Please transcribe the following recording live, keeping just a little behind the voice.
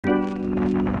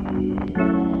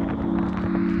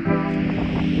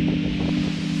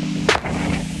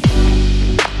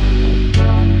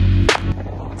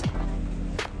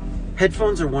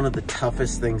Headphones are one of the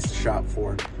toughest things to shop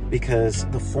for because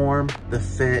the form, the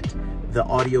fit, the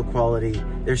audio quality,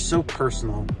 they're so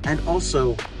personal, and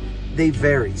also they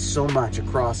vary so much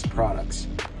across products.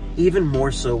 Even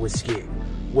more so with skiing,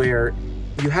 where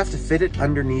you have to fit it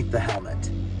underneath the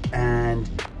helmet. And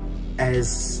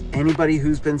as anybody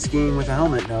who's been skiing with a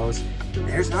helmet knows,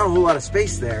 there's not a whole lot of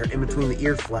space there in between the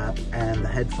ear flap and the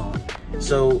headphone.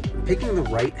 So picking the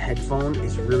right headphone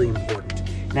is really important.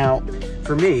 Now,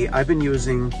 for me, I've been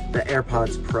using the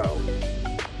AirPods Pro.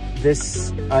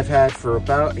 This I've had for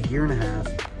about a year and a half,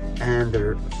 and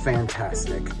they're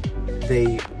fantastic.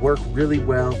 They work really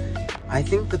well. I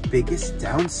think the biggest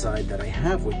downside that I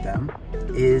have with them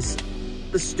is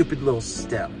the stupid little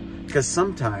stem, because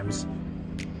sometimes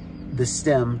the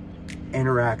stem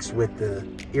interacts with the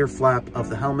ear flap of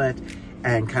the helmet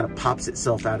and kind of pops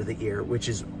itself out of the ear, which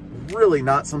is really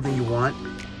not something you want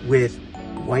with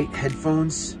white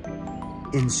headphones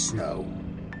in snow.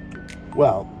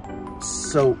 Well,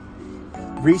 so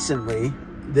recently,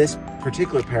 this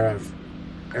particular pair of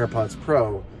AirPods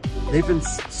Pro, they've been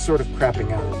sort of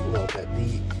crapping out a little bit.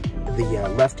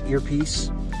 The left earpiece,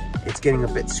 it's getting a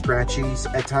bit scratchy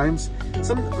at times.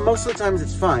 Most of the times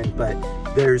it's fine, but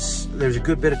there's a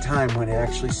good bit of time when it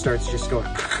actually starts just going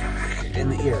in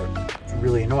the ear. It's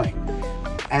really annoying.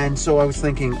 And so I was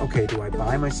thinking, okay, do I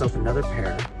buy myself another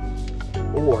pair,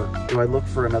 or do I look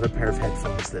for another pair of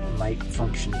headphones that might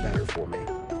function better for me?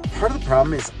 Part of the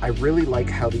problem is I really like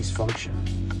how these function.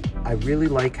 I really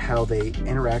like how they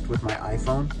interact with my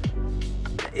iPhone.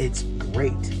 It's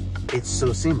great. It's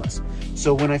so seamless.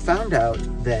 So when I found out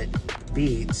that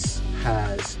Beats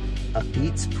has a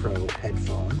Beats Pro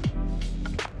headphone,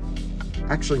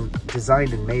 actually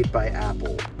designed and made by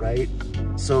Apple, right?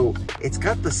 So it's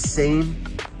got the same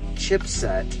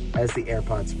chipset as the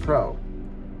AirPods Pro.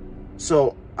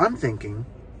 So I'm thinking,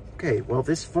 okay, well,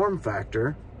 this form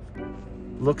factor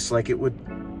looks like it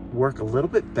would work a little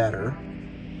bit better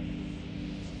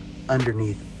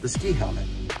underneath the ski helmet.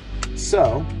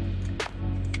 So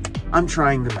I'm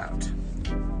trying them out,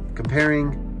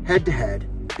 comparing head to head,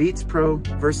 Beats Pro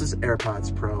versus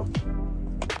AirPods Pro,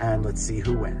 and let's see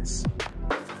who wins.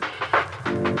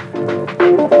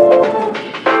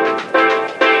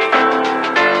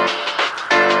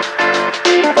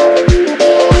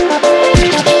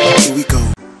 Here we go.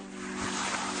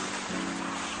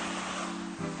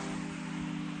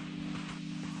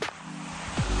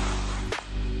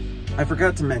 I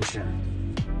forgot to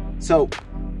mention, so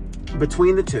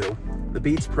between the two, the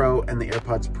Beats Pro and the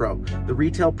AirPods Pro, the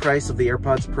retail price of the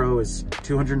AirPods Pro is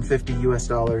 $250 US,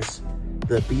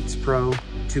 the Beats Pro,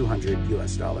 $200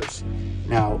 US.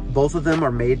 Now, both of them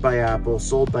are made by Apple,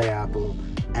 sold by Apple,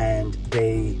 and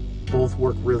they both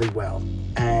work really well.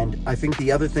 And I think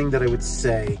the other thing that I would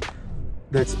say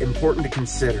that's important to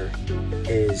consider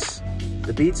is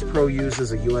the Beats Pro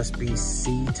uses a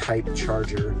USB-C type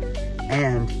charger,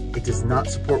 and it does not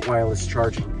support wireless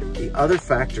charging. The other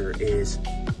factor is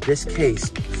this case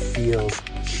feels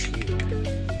cheap,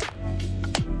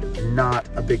 not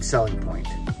a big selling point.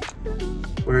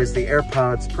 Whereas the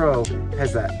AirPods Pro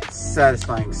has that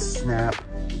satisfying snap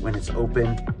when it's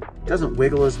opened, doesn't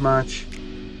wiggle as much,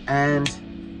 and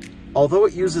although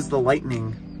it uses the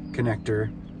Lightning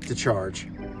connector to charge,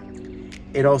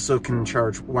 it also can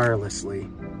charge wirelessly.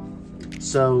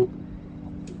 So,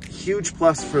 huge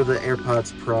plus for the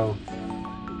AirPods Pro.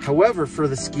 However, for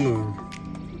the skiing,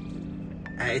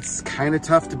 it's kind of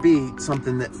tough to beat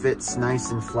something that fits nice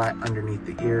and flat underneath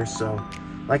the ear. So,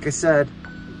 like I said,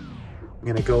 I'm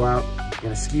gonna go out, I'm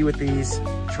gonna ski with these,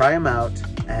 try them out,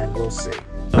 and we'll see.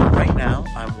 So right now,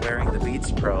 I'm wearing the Beats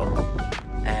Pro,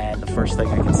 and the first thing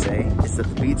I can say is that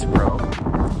the Beats Pro,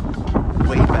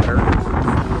 way better for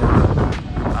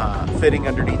fitting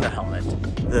underneath the helmet.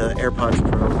 The AirPods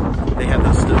Pro, they have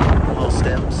those little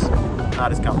stems,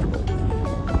 not as comfortable.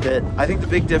 I think the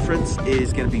big difference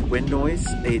is going to be wind noise.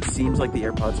 It seems like the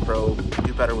AirPods Pro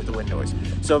do better with the wind noise.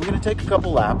 So I'm going to take a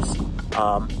couple laps.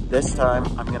 This time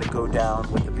I'm going to go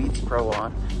down with the Beats Pro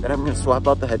on. Then I'm going to swap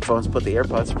out the headphones, put the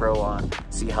AirPods Pro on,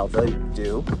 see how they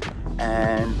do.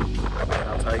 And then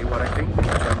I'll tell you what I think in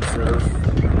terms of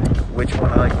which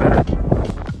one I like better.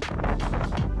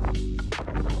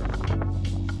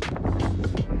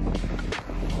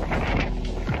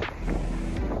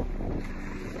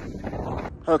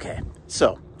 Okay,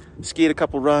 so skied a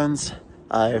couple runs.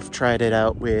 I've tried it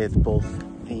out with both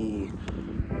the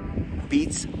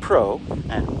Beats Pro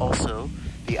and also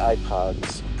the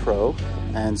iPods Pro.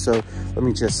 And so let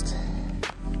me just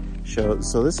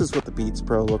So this is what the Beats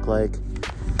Pro look like.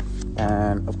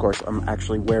 And of course, I'm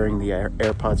actually wearing the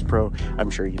AirPods Pro. I'm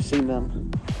sure you've seen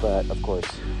them, but of course,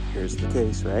 here's the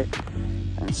case, right?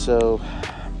 And so,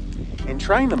 in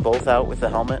trying them both out with the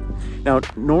helmet, now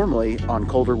normally on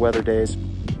colder weather days,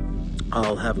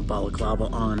 I'll have a balaclava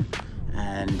on,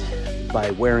 and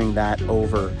by wearing that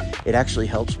over, it actually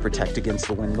helps protect against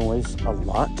the wind noise a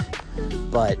lot.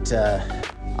 But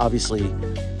obviously,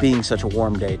 being such a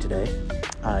warm day today,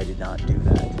 I did not do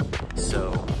that.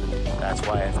 So that's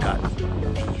why I've got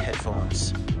the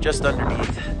headphones just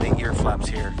underneath the ear flaps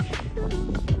here.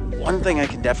 One thing I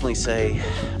can definitely say,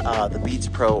 the Beats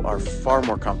Pro are far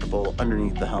more comfortable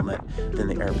underneath the helmet than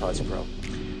the AirPods Pro.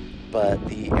 But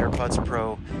the AirPods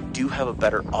Pro do have a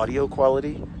better audio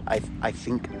quality. I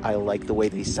think I like the way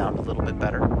they sound a little bit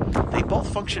better. They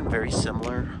both function very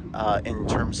similar in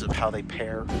terms of how they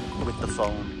pair with the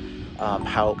phone,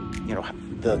 how, you know,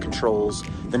 the controls,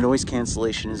 the noise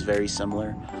cancellation is very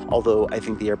similar, although I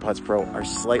think the AirPods Pro are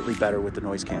slightly better with the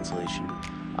noise cancellation.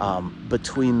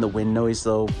 Between the wind noise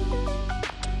though,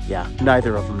 yeah,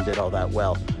 neither of them did all that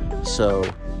well. So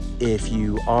if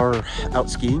you are out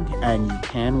skiing and you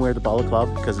can wear the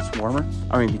balaclava because it's warmer,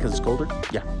 because it's colder,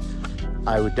 yeah,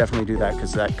 I would definitely do that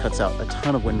because that cuts out a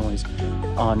ton of wind noise.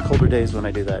 On colder days when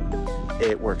I do that,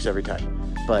 it works every time.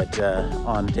 But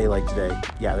on a day like today,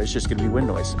 yeah, there's just gonna be wind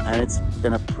noise, and it's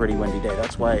been a pretty windy day.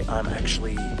 That's why I'm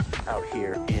actually out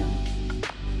here in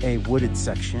a wooded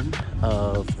section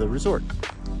of the resort.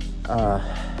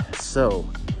 So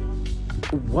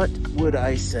what would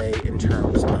I say in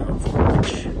terms of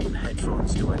which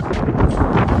headphones do I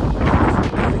prefer?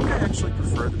 I think I actually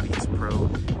prefer the Beats Pro.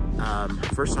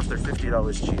 First off, they're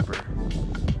 $50 cheaper.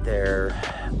 They're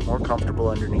more comfortable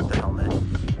underneath the helmet,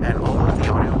 and although the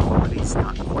audio quality is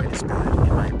not quite as good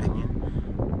in my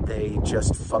opinion, they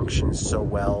just function so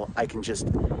well. I can just,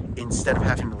 instead of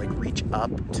having to like reach up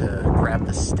to grab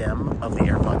the stem of the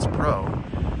AirPods Pro,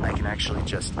 I can actually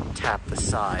just tap the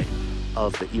side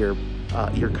of the ear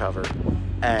cover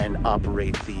and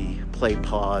operate the play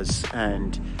pause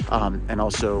and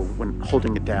also when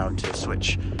holding it down to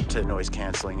switch to noise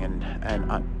canceling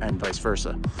and vice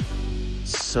versa.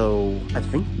 So I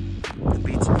think the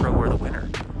Beats Pro are the winner.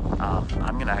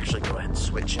 I'm gonna actually go ahead and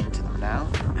switch into them now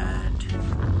and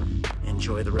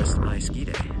enjoy the rest of my ski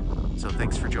day. So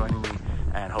thanks for joining me,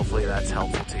 and hopefully that's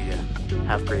helpful to you.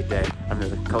 Have a great day. I'm the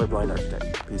Colorblind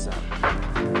Architect. Peace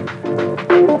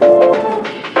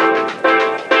out.